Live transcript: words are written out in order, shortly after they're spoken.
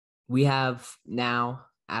We have now,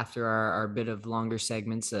 after our bit of longer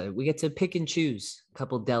segments, we get to pick and choose a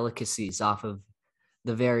couple delicacies off of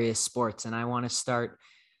the various sports. And I want to start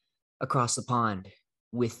across the pond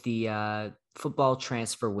with the football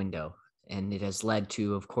transfer window. And it has led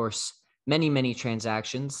to, of course, many, many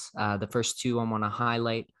transactions. The first two I want to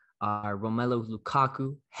highlight are Romelu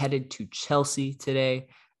Lukaku headed to Chelsea today,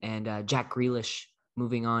 and Jack Grealish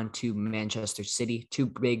moving on to Manchester City. Two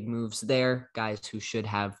big moves there, guys who should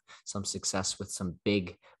have some success with some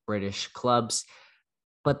big British clubs.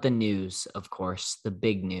 But the news, of course, the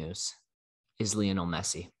big news is Lionel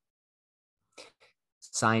Messi.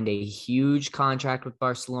 Signed a huge contract with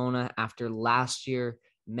Barcelona after last year.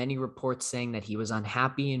 Many reports saying that he was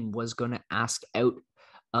unhappy and was going to ask out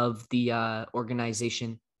of the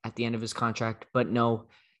organization at the end of his contract. But no,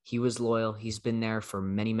 he was loyal. He's been there for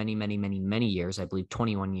many, many, many, many, many years. I believe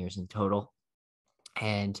 21 years in total.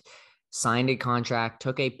 And signed a contract,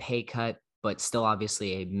 took a pay cut, but still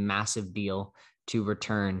obviously a massive deal to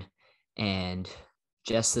return. And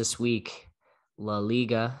just this week, La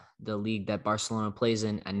Liga, the league that Barcelona plays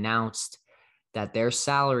in, announced that their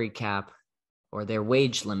salary cap or their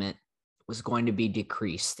wage limit was going to be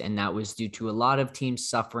decreased. And that was due to a lot of teams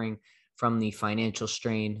suffering from the financial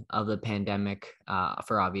strain of the pandemic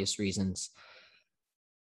for obvious reasons.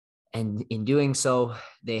 And in doing so,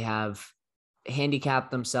 they have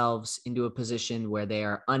handicapped themselves into a position where they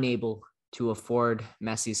are unable to afford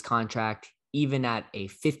Messi's contract, even at a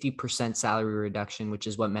 50% salary reduction, which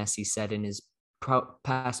is what Messi said in his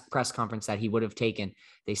past press conference that he would have taken.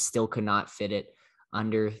 They still could not fit it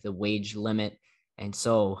under the wage limit. And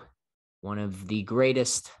so one of the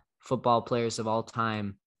greatest football players of all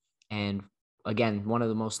time, and again, one of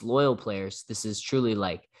the most loyal players, this is truly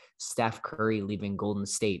like Steph Curry leaving Golden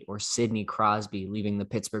State or Sidney Crosby leaving the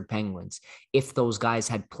Pittsburgh Penguins. If those guys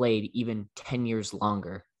had played even 10 years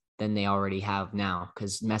longer than they already have now,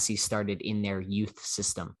 because Messi started in their youth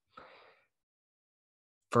system.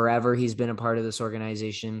 Forever, he's been a part of this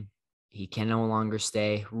organization. He can no longer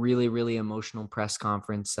stay. Really, really emotional press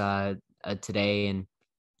conference today. And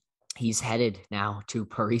he's headed now to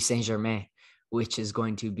Paris Saint-Germain, which is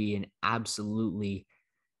going to be an absolutely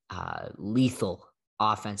lethal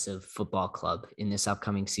offensive football club in this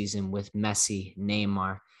upcoming season with Messi,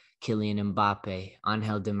 Neymar, Kylian Mbappe,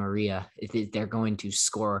 Angel Di Maria. They're going to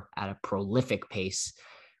score at a prolific pace,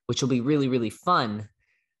 which will be really, really fun.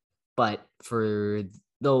 But for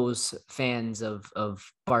those fans of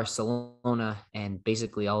Barcelona and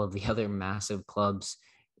basically all of the other massive clubs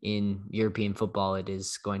in European football, it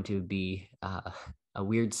is going to be a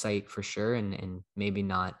weird sight for sure, and maybe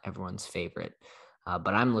not everyone's favorite.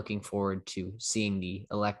 But I'm looking forward to seeing the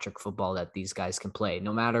electric football that these guys can play.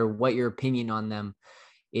 No matter what your opinion on them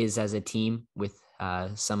is as a team, with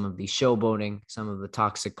some of the showboating, some of the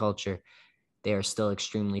toxic culture, they are still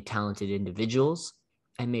extremely talented individuals.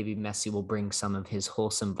 And maybe Messi will bring some of his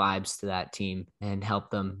wholesome vibes to that team and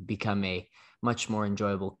help them become a much more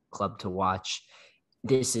enjoyable club to watch.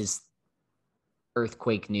 This is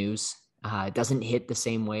earthquake news. It doesn't hit the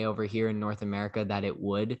same way over here in North America that it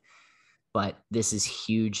would, but this is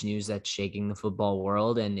huge news that's shaking the football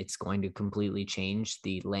world, and it's going to completely change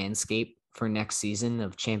the landscape for next season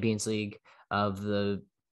of Champions League, of the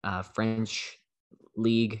French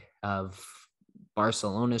league, of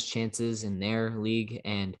Barcelona's chances in their league.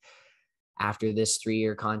 And after this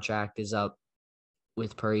 3-year contract is up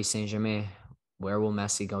with Paris Saint-Germain, where will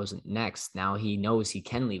Messi go next? Now he knows he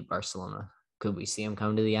can leave Barcelona. Could we see him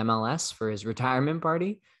come to the MLS for his retirement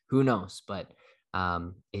party? Who knows? But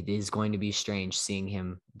it is going to be strange seeing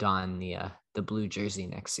him don the blue jersey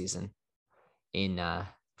next season in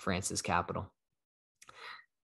France's capital.